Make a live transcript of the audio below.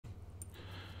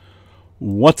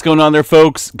What's going on there,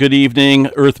 folks? Good evening.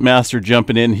 Earthmaster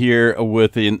jumping in here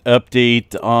with an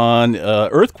update on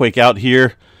earthquake out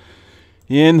here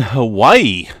in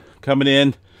Hawaii coming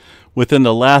in within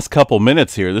the last couple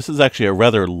minutes here. This is actually a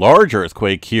rather large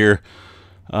earthquake here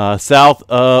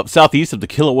southeast of the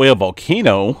Kilauea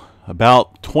volcano,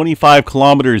 about 25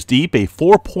 kilometers deep, a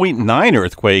 4.9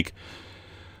 earthquake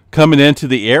coming into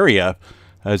the area.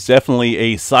 It's definitely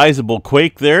a sizable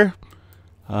quake there.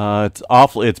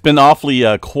 It's been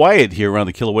awfully quiet here around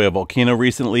the Kilauea volcano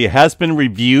recently. It has been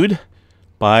reviewed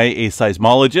by a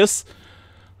seismologist.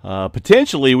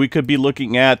 Potentially, we could be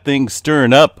looking at things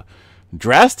stirring up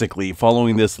drastically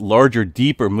following this larger,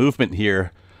 deeper movement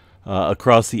here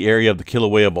across the area of the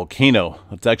Kilauea volcano.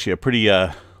 It's actually a pretty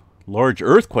large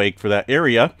earthquake for that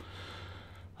area.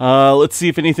 Let's see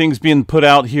if anything's being put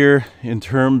out here in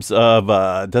terms of,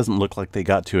 it doesn't look like they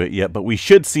got to it yet, but we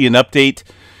should see an update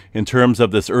in terms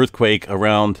of this earthquake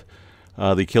around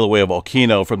the Kilauea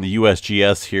volcano from the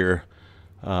USGS here,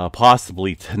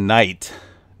 possibly tonight.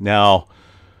 Now,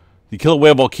 the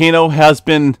Kilauea volcano has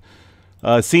been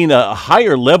seeing a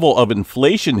higher level of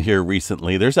inflation here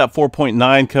recently. There's that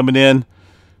 4.9 coming in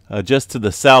just to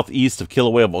the southeast of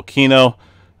Kilauea volcano.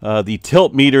 The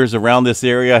tilt meters around this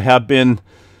area have been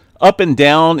up and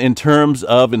down in terms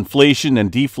of inflation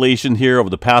and deflation here over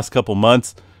the past couple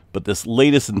months. But this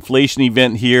latest inflation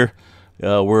event here,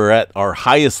 we're at our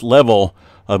highest level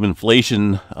of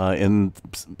inflation in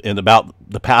about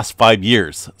the past 5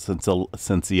 years since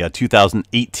the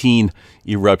 2018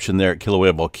 eruption there at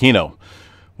Kilauea volcano,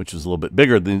 which was a little bit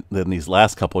bigger than these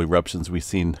last couple eruptions we've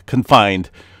seen confined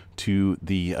to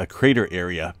the crater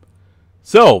area.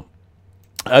 So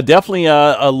definitely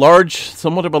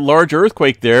somewhat of a large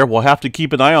earthquake there. We'll have to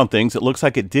keep an eye on things. It looks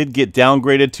like it did get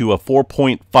downgraded to a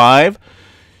 4.5.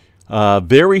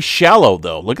 Very shallow,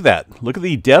 though. Look at that. Look at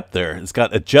the depth there. It's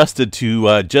got adjusted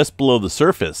to just below the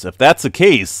surface. If that's the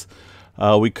case,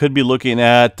 we could be looking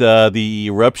at the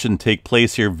eruption take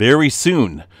place here very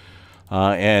soon.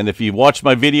 And if you watch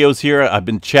my videos here, I've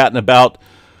been chatting about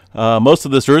most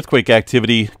of this earthquake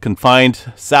activity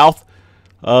confined south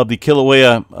of the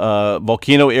Kilauea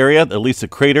volcano area, at least a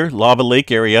crater, lava lake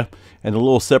area, and a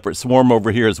little separate swarm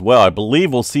over here as well. I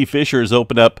believe we'll see fissures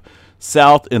open up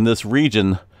south in this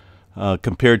region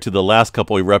compared to the last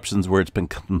couple eruptions where it's been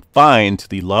confined to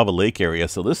the lava lake area.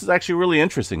 So this is actually really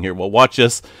interesting here. We'll watch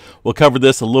this. We'll cover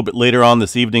this a little bit later on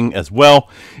this evening as well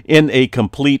in a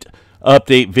complete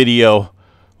update video.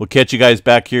 We'll catch you guys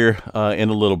back here in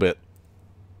a little bit.